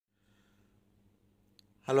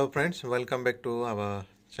Hello friends, welcome back to our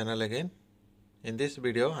channel again. In this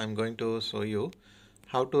video I'm going to show you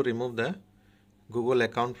how to remove the Google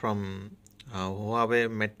account from Huawei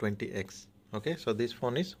Mate 20X. Okay, so this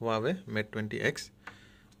phone is Huawei Mate 20X.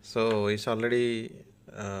 So it's already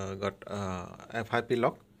got FRP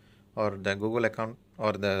lock or the Google account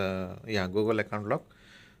or the Google account lock.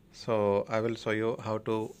 So I will show you how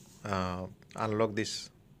to unlock this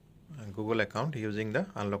Google account using the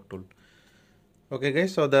unlock tool. Okay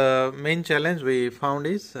guys, so the main challenge we found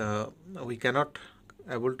is we cannot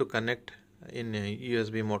able to connect in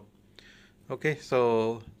USB mode. Okay,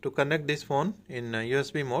 so to connect this phone in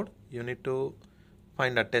USB mode, you need to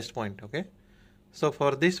find a test point. Okay, so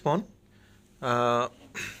for this phone,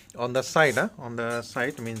 on the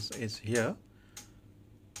side means is here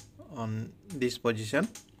on this position,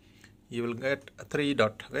 you will get a 3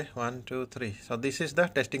 dot. Okay, 1 2 3. So this is the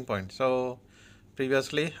testing point. So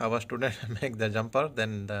previously our student make the jumper,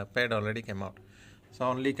 then the pad already came out, so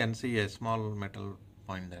only can see a small metal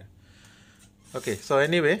point there. Okay, so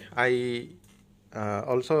anyway, I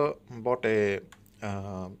also bought a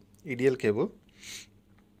EDL cable.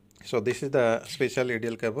 So this is the special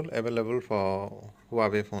EDL cable available for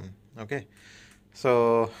Huawei phone. Okay,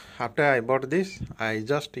 so after I bought this, I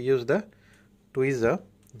just use the tweezer.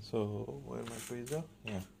 So where my tweezer?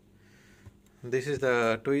 Yeah, this is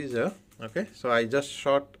the tweezer. Okay, so I just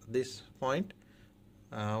short this point,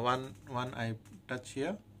 one I touch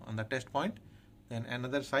here on the test point, then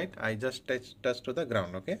another side I just touch to the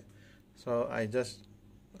ground. Okay, so I just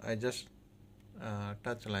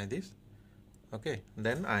touch like this. Okay,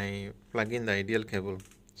 then I plug in the ideal cable.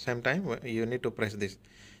 Same time you need to press this,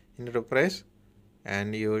 you need to press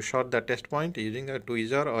and you short the test point using a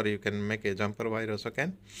tweezer, or you can make a jumper wire also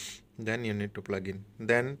can. Then you need to plug in,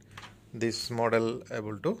 then this model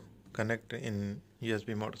able to connect in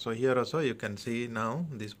USB mode. So here also you can see now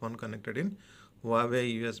this phone connected in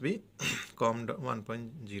Huawei USB COM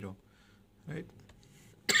 1.0, right?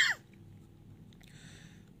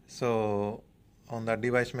 So on the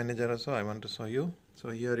device manager also I want to show you.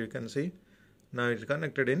 So here you can see now it's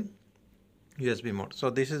connected in USB mode. So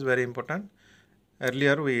this is very important.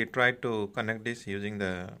 Earlier we tried to connect this using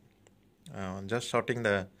the just sorting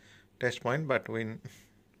the test point, but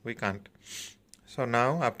we can't. So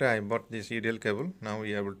now after I bought this EDL cable, now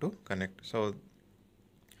we are able to connect. So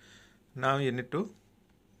now you need to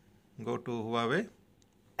go to Huawei,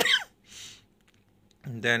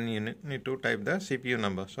 then you need to type the CPU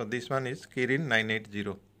number. So this one is Kirin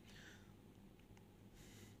 980.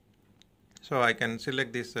 So I can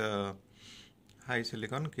select this high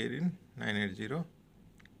silicon Kirin 980.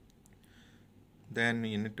 Then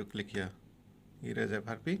you need to click here, erase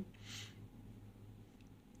FRP.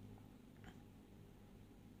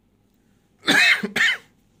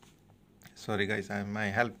 Sorry guys, my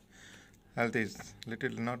health is little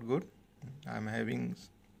not good. I'm having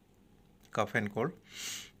cough and cold,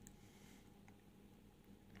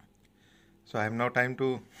 so I have no time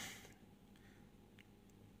to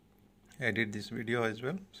edit this video as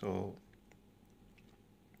well. So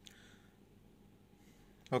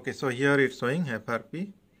okay, so here it's showing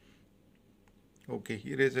FRP. Okay,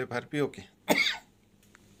 here is FRP. Okay.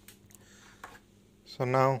 So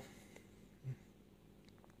now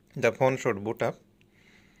the phone should boot up.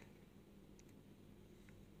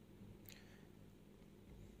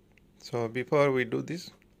 So before we do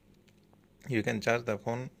this, you can charge the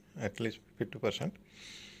phone at least 50%.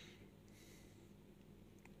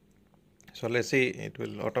 So let's see, it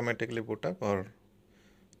will automatically boot up or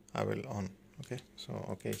I will on. Okay, so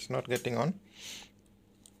okay, it's not getting on.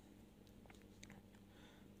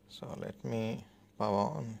 So let me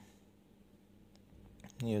power on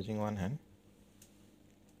using one hand.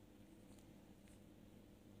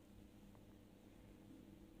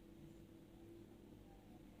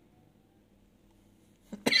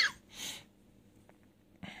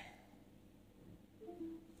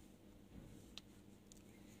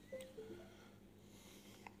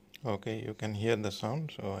 Okay, you can hear the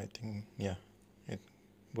sound, so I think yeah, it's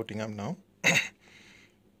booting up now.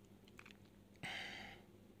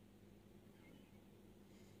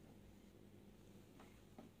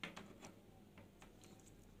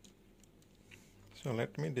 So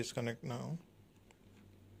let me disconnect now.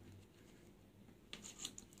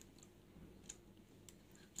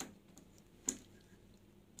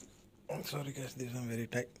 Sorry guys, this one very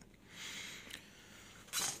tight.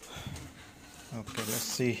 Okay, let's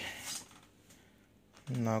see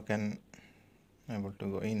now can able to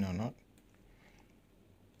go in or not.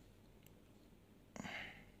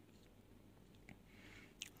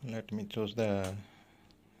 Let me choose the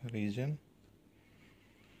region.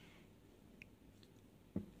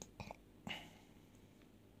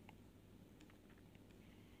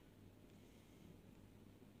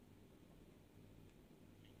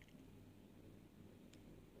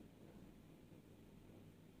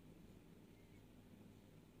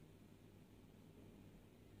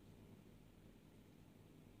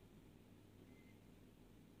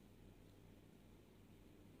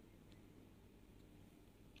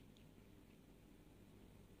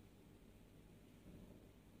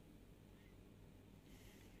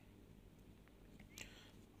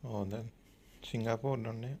 Oh, then Singapore,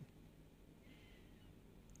 don't they?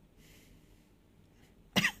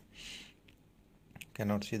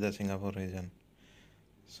 Cannot see the Singapore region.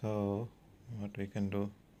 So what we can do,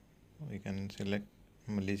 we can select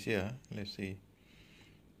Malaysia. Let's see,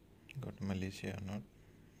 got Malaysia or not?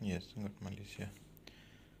 Yes, got Malaysia.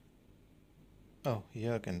 Oh,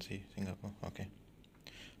 here I can see Singapore. Okay,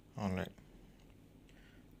 all right.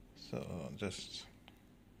 So just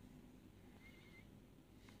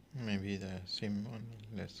maybe the same one.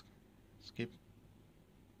 Let's skip.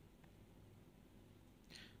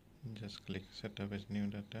 Just click setup as new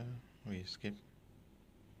data. We skip.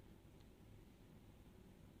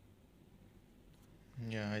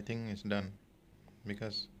 Yeah, I think it's done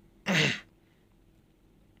because okay,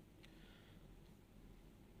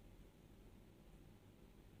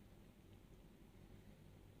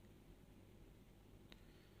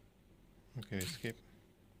 we skip.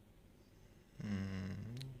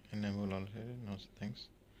 Enable already. No thanks.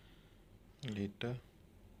 Later.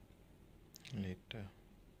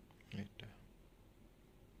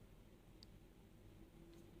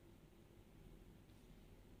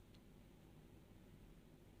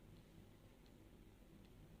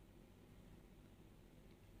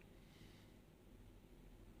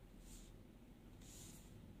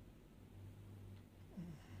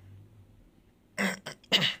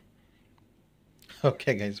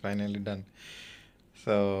 Okay guys, finally done.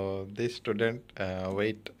 So this student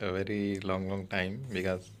wait a very long time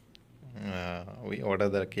because we order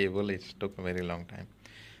the cable. It took a very long time.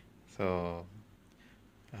 So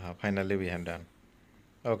finally we have done.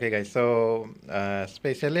 Okay guys, so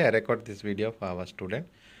specially I record this video for our student.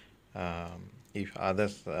 If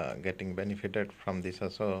others getting benefited from this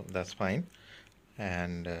also, that's fine.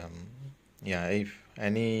 And yeah, if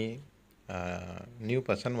any new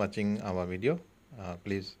person watching our video,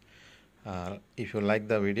 please if you like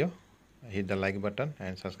the video, hit the like button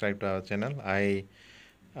and subscribe to our channel. I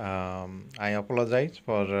apologize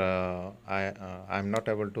for I'm not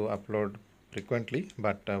able to upload frequently,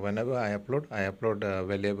 but whenever I upload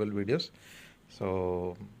valuable videos.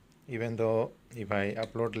 So even though if I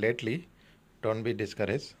upload lately, don't be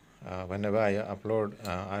discouraged. Whenever I upload,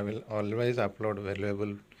 I will always upload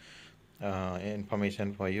valuable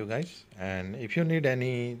information for you guys. And if you need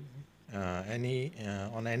any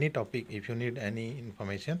on any topic, if you need any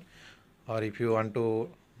information or if you want to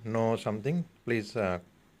know something, please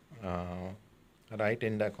write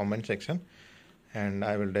in the comment section and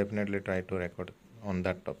I will definitely try to record on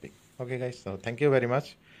that topic. Okay guys, so thank you very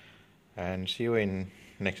much and see you in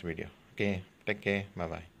next video. Okay, take care, bye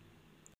bye.